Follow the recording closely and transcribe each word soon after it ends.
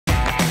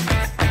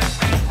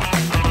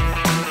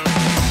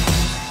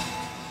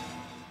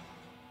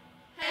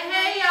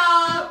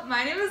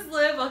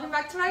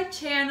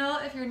channel.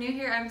 If you're new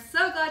here, I'm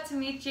so glad to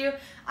meet you.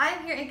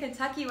 I'm here in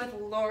Kentucky with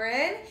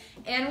Lauren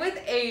and with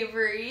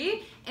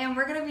Avery, and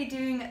we're gonna be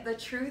doing the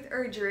Truth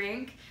or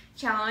Drink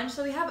challenge.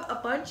 So we have a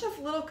bunch of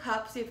little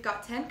cups. We've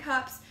got 10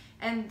 cups,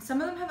 and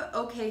some of them have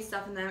okay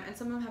stuff in them, and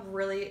some of them have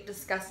really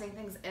disgusting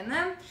things in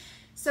them.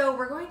 So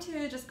we're going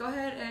to just go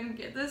ahead and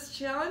get this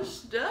challenge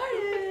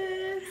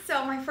started.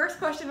 So my first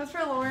question was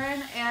for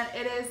Lauren, and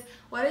it is,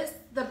 what is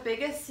the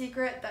biggest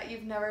secret that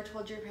you've never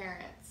told your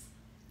parents?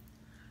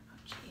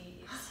 Oh,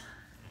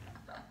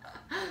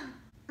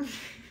 jeez.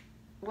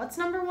 What's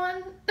number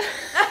one?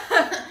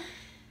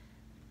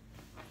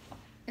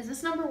 Is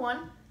this number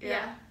one?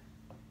 Yeah.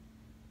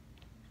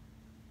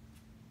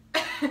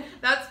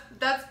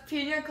 That's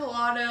pina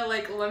colada,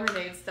 like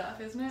lemonade stuff,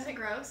 isn't it? Is it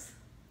gross?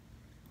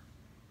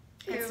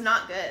 It's Ew.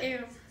 not good.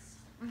 Ew.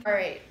 All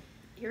right,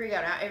 here we go.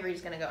 Now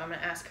Avery's gonna go. I'm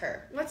gonna ask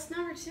her. What's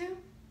number 2?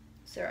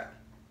 Syrup.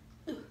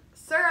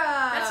 Syrup.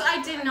 That's what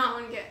I did not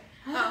want to get.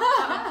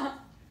 Oh,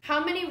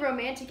 How many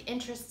romantic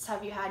interests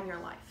have you had in your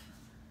life?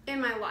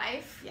 in my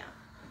life? Yeah.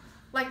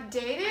 Like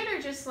dated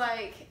or just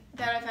like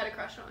that I've had a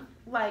crush on?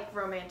 Like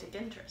romantic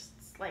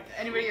interests. Like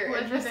Anybody you're who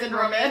have you interested been in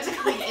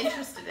romantically romantically.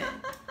 interested in.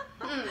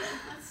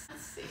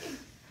 Let's see.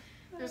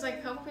 There's like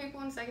a couple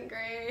people in 2nd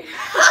grade.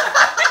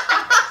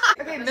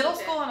 Okay, That's middle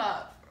legit. school and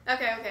up.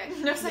 Okay, okay.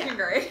 No second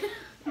grade.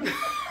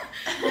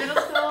 Middle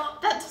school.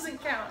 That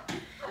doesn't count.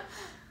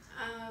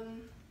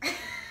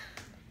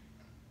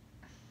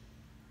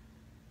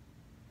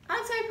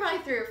 I'd say probably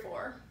 3 or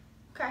 4.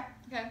 Okay.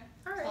 Okay.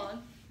 All right. Solid.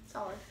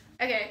 Solid.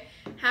 Okay,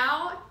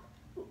 how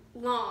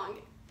long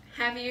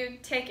have you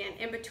taken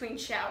in between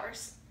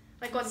showers?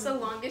 Like, what's the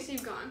longest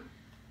you've gone?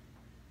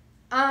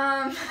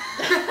 Okay,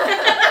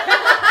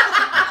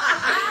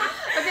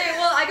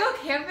 well, I go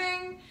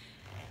camping.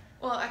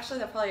 Well, actually,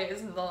 that probably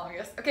isn't the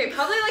longest. Okay,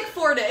 probably like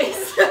 4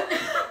 days.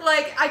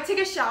 Like, I take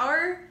a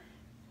shower,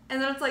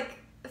 and then it's like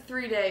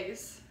 3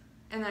 days,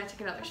 and then I take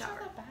another That's shower.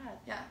 not that bad.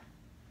 Yeah.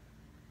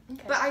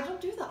 Okay. But I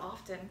don't do that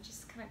often, which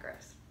is kind of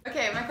gross.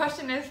 Okay, my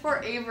question is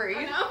for Avery.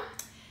 I know.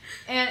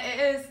 And it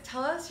is,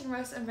 tell us your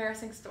most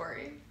embarrassing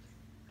story.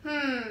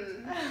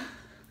 Okay.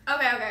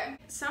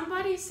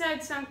 Somebody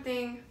said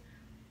something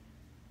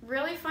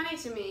really funny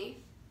to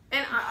me,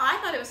 and I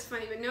thought it was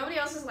funny, but nobody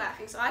else was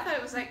laughing, so I thought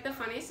it was like the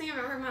funniest thing I've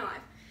ever heard in my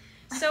life.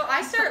 So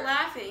I start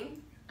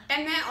laughing,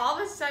 and then all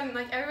of a sudden,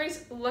 like,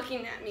 everybody's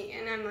looking at me,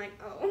 and I'm like,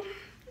 oh,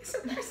 it's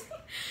embarrassing.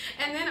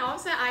 And then all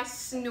of a sudden, I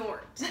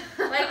snort.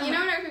 Like, you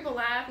know whenever people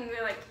laugh, and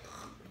they're like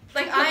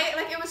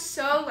it was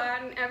so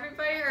loud, and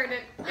everybody heard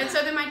it. And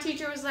so then my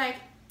teacher was like,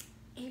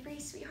 Avery,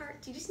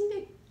 sweetheart, do you just need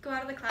to go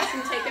out of the class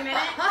and take a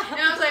minute? And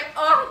I was like,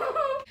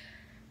 oh.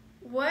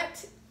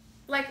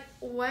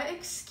 What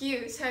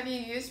excuse have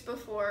you used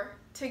before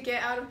to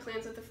get out of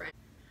plans with a friend?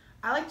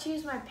 I like to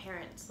use my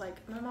parents. Like,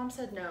 my mom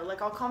said no.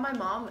 Like, I'll call my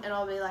mom and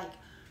I'll be like,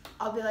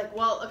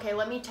 well, okay,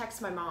 let me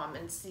text my mom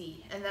and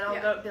see. And then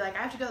I'll be like,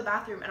 I have to go to the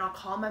bathroom, and I'll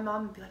call my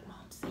mom and be like,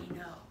 Mom, say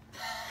no.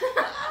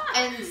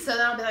 And so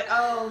then I'll be like,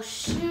 oh,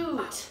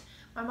 shoot.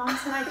 My mom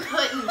said I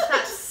couldn't.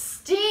 That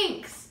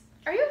stinks.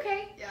 Are you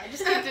okay? Yeah, I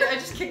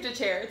just kicked a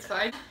chair. It's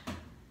fine.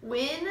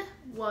 When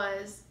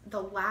was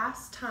the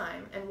last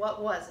time, and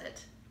what was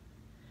it,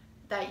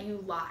 that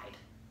you lied?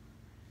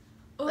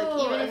 Like,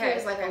 even if it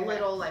was like a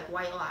little like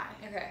white lie.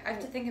 Okay, I have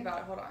to think about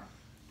it. Hold on.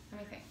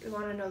 Let me think. We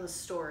want to know the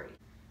story.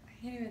 I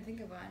can't even think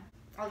of one.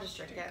 I'll just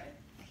drink it.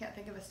 I can't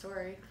think of a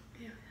story.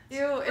 Yeah.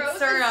 Ew, it's Frozen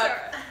syrup.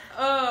 syrup.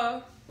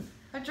 Oh.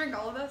 I drink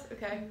all of this?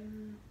 Okay.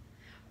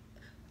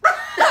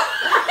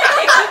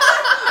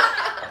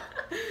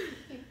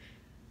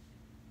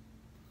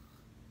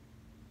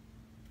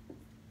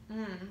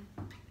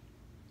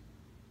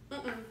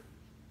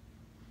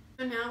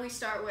 And now we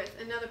start with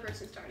another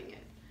person starting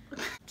it.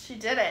 She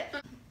did it.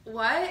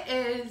 What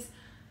is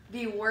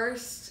the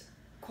worst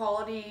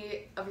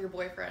quality of your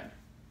boyfriend?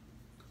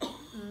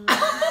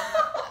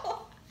 I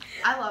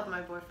love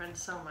my boyfriend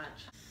so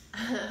much. You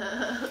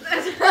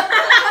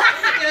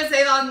gonna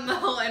say that on the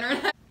whole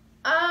internet?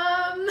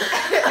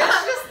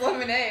 It's just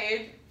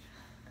lemonade.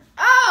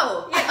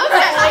 Oh! Okay.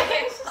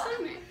 Okay. It's just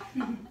lemonade.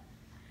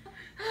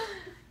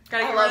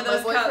 Gotta I get rid love of my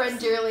those boyfriend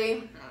cups.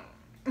 dearly.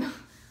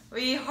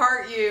 We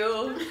heart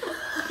you.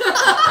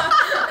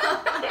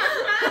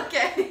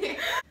 Okay.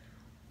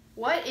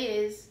 What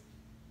is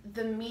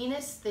the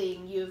meanest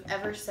thing you've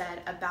ever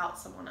said about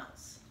someone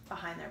else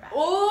behind their back?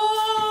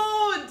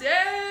 Oh,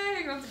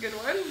 dang. That's a good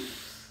one.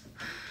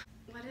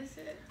 What is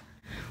it?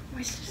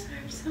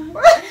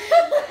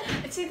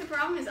 See, the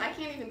problem is I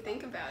can't even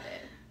think about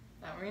it.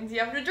 That means you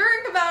have to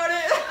drink about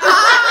it.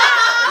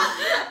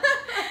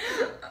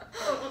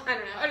 I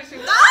don't know. I just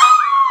think.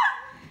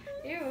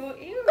 Ew.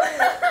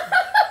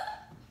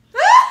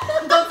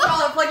 Don't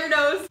swallow it. Plug your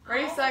nose.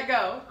 Ready, set,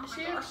 go. Is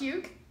she a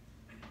puke?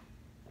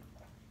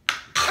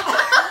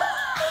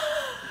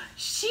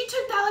 She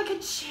took that like a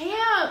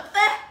champ.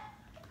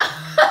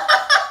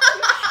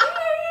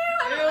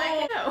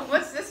 Ew.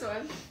 What's this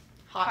one?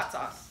 Hot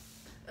sauce.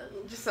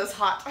 It just says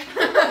hot.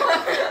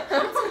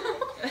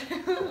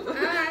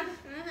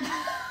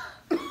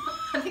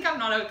 I think I'm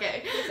not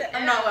okay.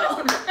 I'm not well.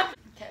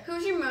 Okay.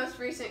 Who's your most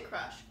recent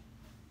crush?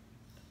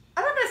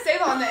 I'm not gonna say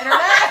that on the internet.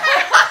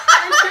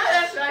 I know,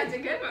 that's why it's a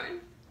good one.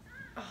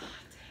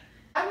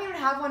 I don't even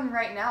have one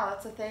right now.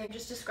 That's the thing.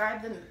 Just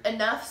describe them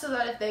enough so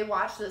that if they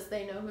watch this,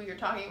 they know who you're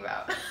talking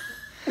about.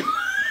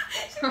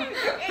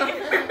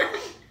 I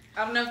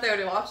don't know if they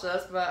would watch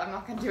this, but I'm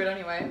not gonna do it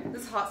anyway.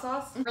 This is hot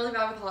sauce. I'm really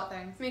bad with hot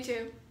things. Me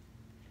too.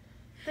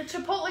 The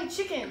Chipotle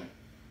chicken.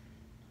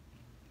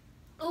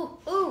 Ooh,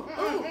 ooh, ooh.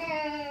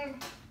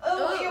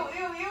 Oh, Ooh. ew. I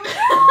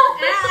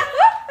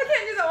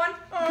can't do that one.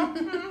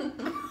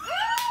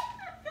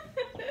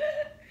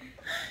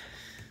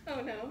 Oh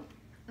no.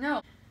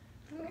 No.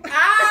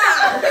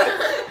 Ah!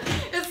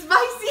 It's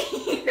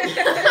spicy.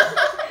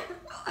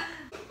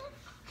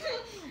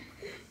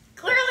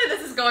 Clearly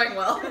this is going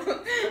well.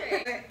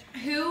 Okay.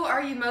 Who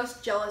are you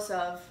most jealous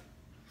of?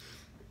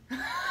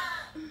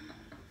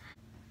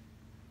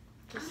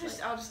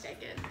 I'll just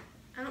take it.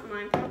 I don't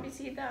mind poppy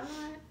seed that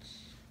much.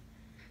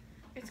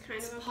 It's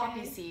kind of okay.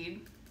 Poppy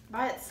seed.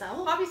 By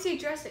itself? Poppy seed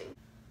dressing.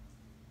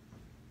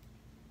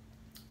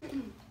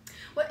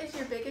 What is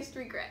your biggest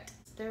regret?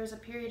 There was a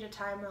period of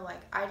time where,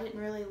 like, I didn't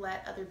really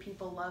let other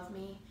people love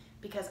me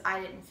because I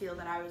didn't feel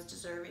that I was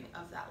deserving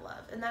of that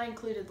love. And that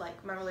included,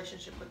 like, my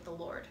relationship with the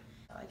Lord.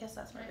 So I guess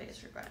that's my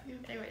biggest regret. Yeah.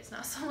 Anyways,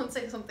 now someone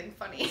say something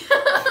funny.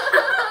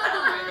 Oh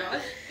my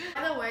gosh.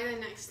 By the way, the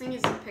next thing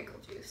is the pickle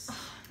juice.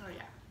 Oh,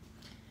 yeah.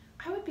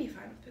 I would be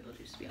fine with pickle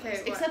juice, to be Okay,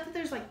 honest. what? Except that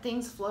there's, like,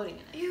 things floating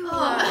in it. Ew. You're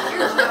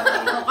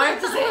joking. Why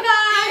did you say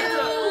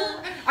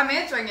that? I'm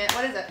answering it.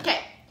 What is it?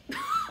 Okay.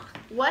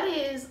 What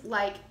is,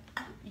 like,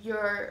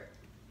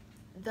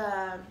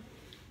 the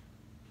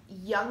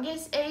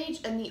youngest age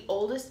and the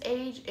oldest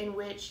age in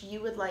which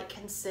you would, like,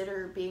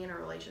 consider being in a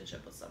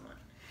relationship with someone?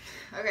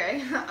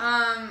 Okay.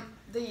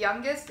 The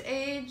youngest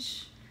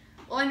age.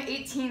 Well, I'm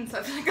 18, so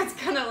I feel like that's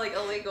kind of like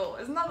illegal.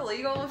 Isn't that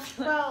illegal? I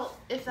feel like- Well,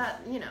 if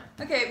that, you know.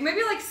 Okay,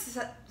 maybe like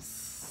 17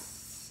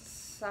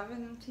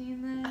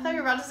 then. I thought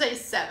you were about to say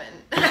 7.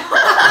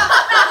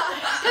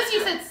 Because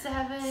you said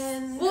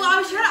 7. Well,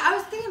 I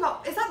was thinking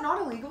about, is that not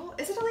illegal?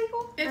 Is it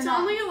illegal? It's Or not?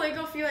 only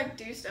illegal if you like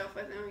do stuff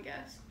with them, I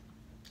guess.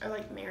 Or,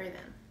 like, marry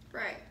them.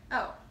 Right.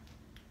 Oh.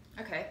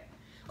 Okay.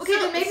 Okay, So,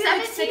 then maybe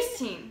like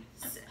 17?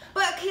 16.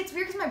 But okay, it's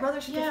weird because my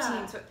brother's 15.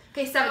 Yeah. So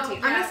okay, 17. Oh,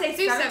 I'm yeah. gonna say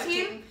Do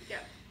 17. Yeah.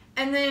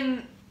 And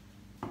then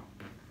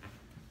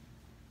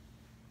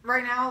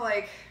right now,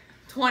 like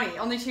 20.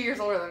 Only 2 years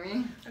older than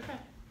me. Okay.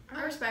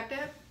 I respect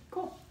it.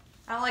 Cool.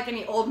 I don't like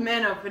any old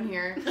men up in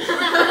here.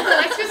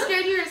 I was just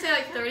scared you were gonna say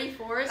like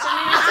 34 or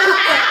something.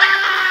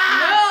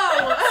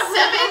 No!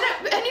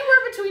 7,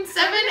 anywhere between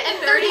 7 and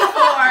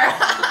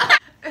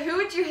 34. Who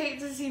would you hate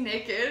to see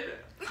naked?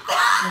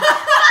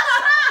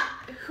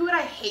 Who would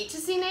I hate to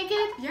see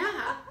naked?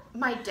 Yeah.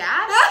 My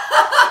dad?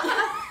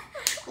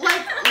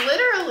 Like,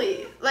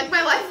 literally. Like,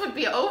 my life would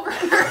be over.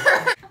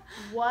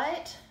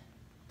 What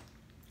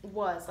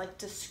was, like,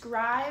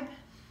 describe,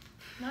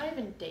 not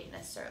even date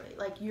necessarily,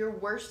 like, your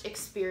worst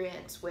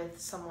experience with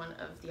someone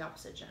of the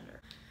opposite gender?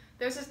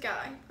 There's this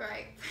guy,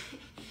 right?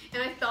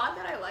 And I thought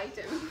that I liked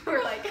him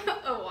for like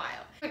a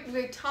while.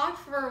 We talked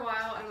for a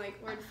while and like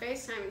we're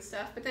FaceTime and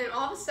stuff, but then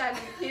all of a sudden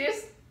he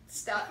just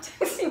stopped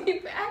texting me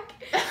back.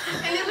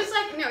 And it was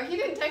like, no, he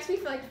didn't text me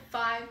for like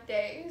 5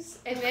 days.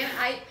 And then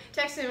I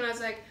texted him and I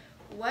was like,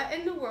 what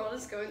in the world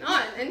is going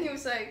on? And he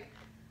was like,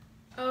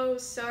 oh,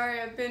 sorry,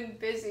 I've been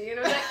busy.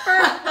 And I was like,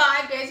 for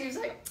 5 days, he was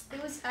like,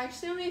 it was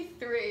actually only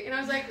 3. And I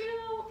was like, you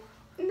know,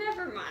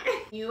 never mind.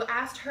 You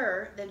asked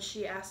her, then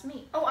she asked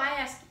me. Oh, I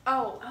asked,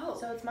 oh.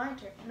 So it's my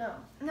turn. No.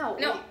 No.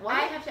 No, wait, what?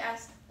 I have to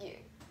ask you.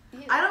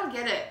 I don't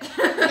get it.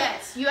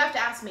 Yes, you have to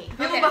ask me.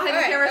 People Okay, behind the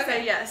alright, camera okay.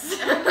 say yes.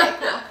 Okay,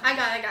 cool. I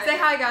got it. Say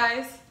hi,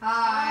 guys.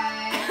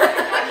 Hi.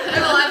 We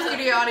have a live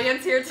studio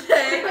audience here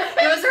today.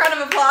 Give us a round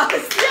of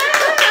applause.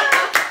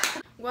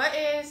 What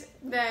is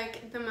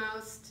like the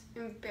most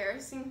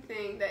embarrassing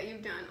thing that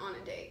you've done on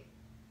a date?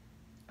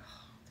 Oh,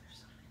 there's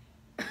so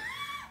many.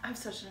 I'm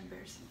such an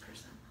embarrassing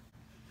person.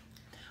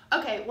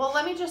 Okay, well,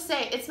 let me just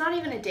say, it's not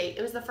even a date.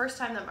 It was the first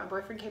time that my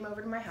boyfriend came over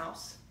to my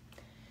house.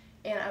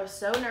 And I was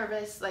so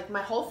nervous. Like,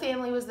 my whole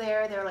family was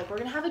there. They were like, we're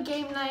going to have a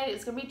game night.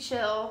 It's going to be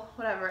chill,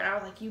 whatever. And I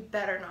was like, you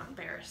better not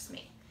embarrass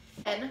me.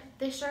 And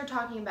they started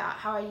talking about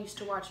how I used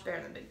to watch Bear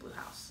in the Big Blue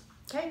House,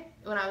 okay,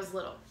 when I was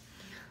little.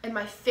 And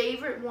my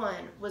favorite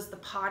one was the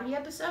potty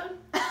episode.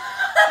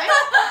 Okay?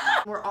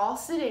 We're all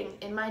sitting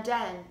in my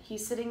den.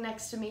 He's sitting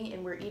next to me,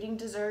 and we're eating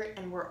dessert,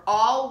 and we're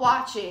all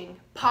watching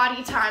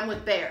Potty Time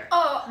with Bear.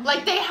 Oh,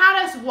 Like, they had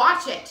us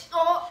watch it.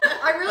 oh.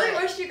 I really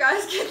wish you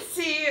guys could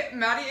see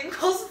Maddie and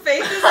Cole's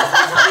faces as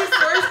we tell these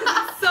stories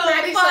because it's so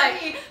Maddie's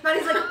funny.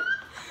 Maddie's like,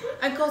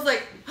 and Cole's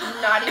like,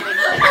 Not even.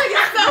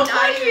 it's so Not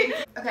funny. even.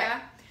 Okay. Yeah.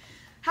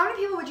 How many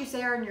people would you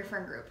say are in your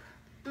friend group?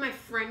 My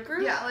friend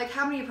group? Yeah, like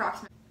how many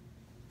approximately?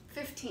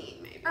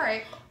 15 maybe. All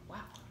right.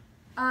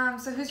 Wow.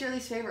 So who's your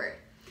least favorite?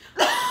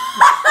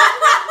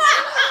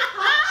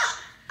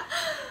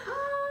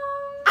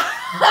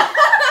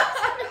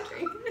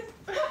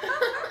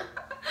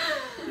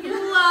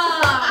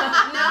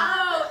 Love.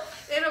 No.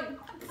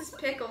 This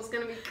pickle's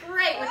gonna be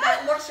great with that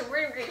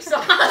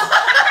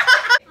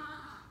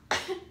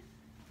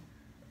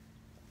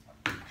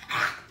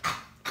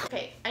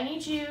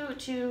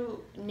to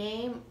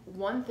name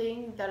one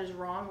thing that is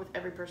wrong with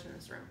every person in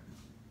this room.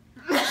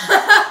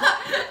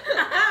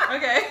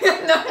 Okay.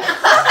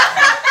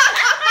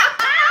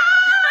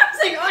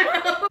 Oh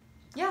no.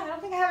 Yeah, I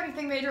don't think I have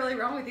anything majorly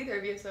wrong with either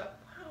of you, so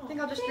I think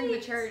I'll just drink the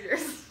cherry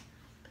juice.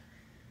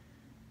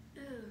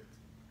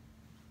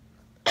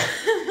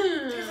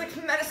 Tastes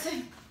like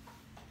medicine.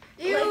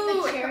 Ew. Like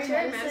the cherry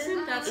cherry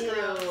medicine? That's Ew.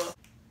 gross.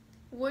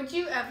 Would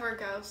you ever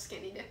go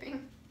skinny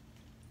dipping?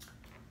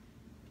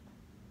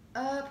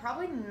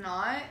 Probably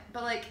not,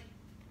 but like,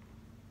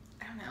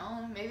 I don't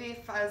know, maybe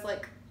if I was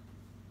like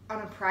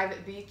on a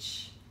private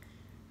beach.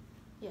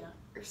 Yeah.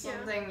 Or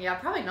something. Yeah,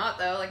 probably not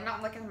though, like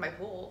not like in my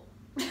pool.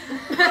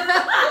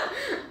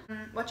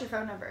 What's your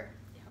phone number?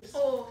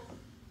 Oh.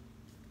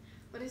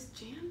 What is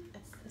jam?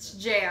 It's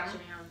Jam.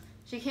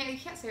 You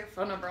can't say your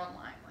phone number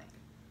online, like.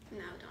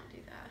 No, don't do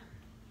that.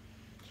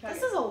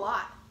 This is a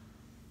lot.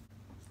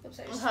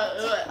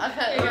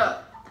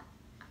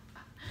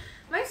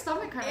 My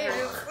stomach kind of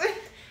hurts.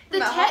 The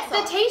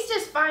taste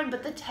is fine,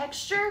 but the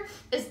texture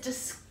is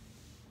disgusting.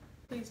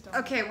 Please don't.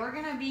 Okay, we're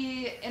gonna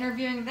be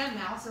interviewing them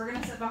now, so we're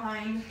gonna sit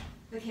behind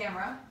the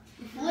camera.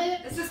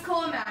 This is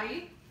Cole and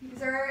Maddie.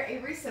 These are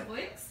Avery's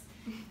siblings.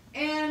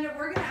 And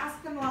we're gonna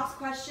ask them the last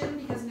question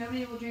because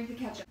nobody will drink the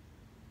ketchup.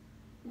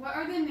 What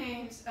are the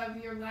names of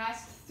your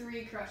last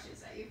 3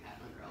 crushes that you've had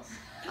on girls?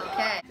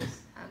 Okay.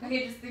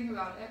 Okay, just think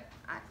about it.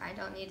 I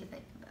don't need to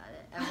think about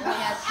it.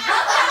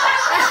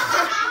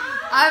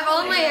 I've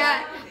only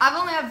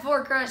had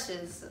 4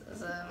 crushes.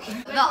 So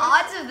the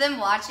odds of them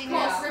watching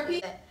this.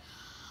 Repeat.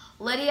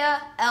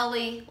 Lydia,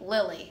 Ellie,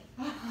 Lily.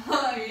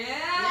 Oh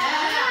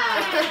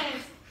yeah!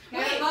 Yes.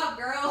 Hit them up,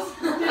 girls.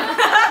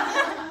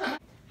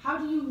 How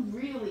do you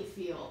really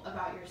feel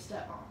about your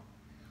stepmom?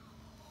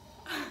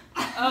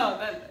 Oh,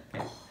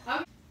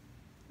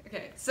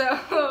 okay,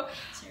 so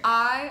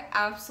I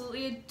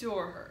absolutely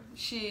adore her.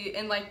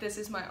 And like, this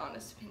is my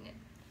honest opinion.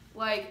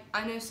 Like,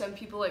 I know some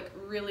people like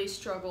really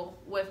struggle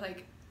with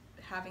like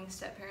having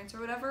step-parents or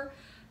whatever,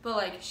 but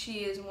like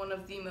she is one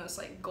of the most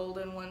like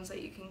golden ones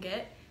that you can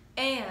get.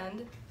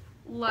 And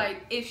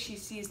like, if she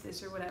sees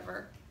this or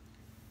whatever,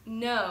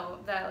 know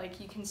that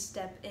like you can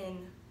step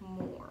in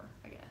more,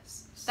 I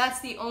guess. That's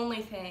the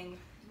only thing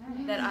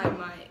that I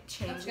might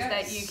change, is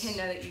that you can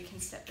know that you can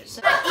step in.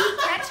 So eat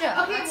ketchup.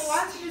 Okay, well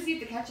why don't you just eat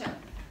the ketchup?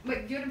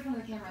 Wait, do it in front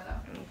of the camera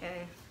though.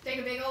 Okay. Take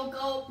a big old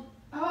gulp.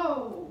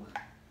 Oh.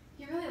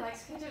 He really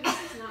likes ketchup. This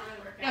is not really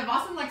working. Yeah,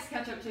 Boston likes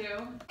ketchup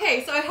too.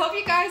 Okay, so I hope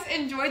you guys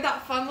enjoyed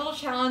that fun little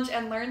challenge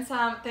and learned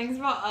some things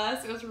about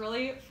us. It was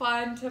really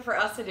fun for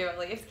us to do at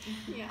least.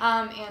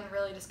 Yeah. And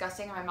really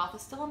disgusting, and my mouth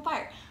is still on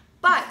fire.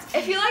 But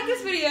if you like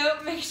this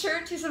video, make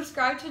sure to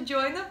subscribe to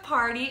join the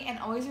party, and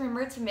always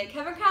remember to make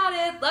heaven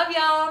crowded. Love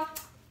y'all.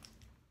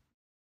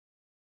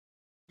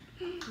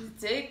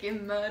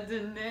 Taking my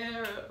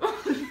dinero.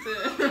 What's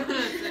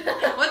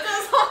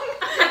that song?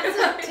 It's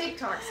a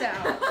TikTok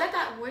sound. Is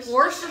that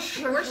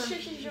Worcestershire.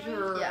 Worcestershire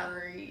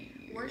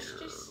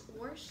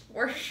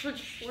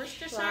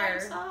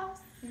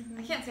sauce?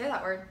 I can't say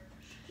that word.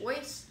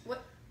 What?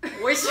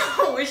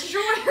 Worcestershire.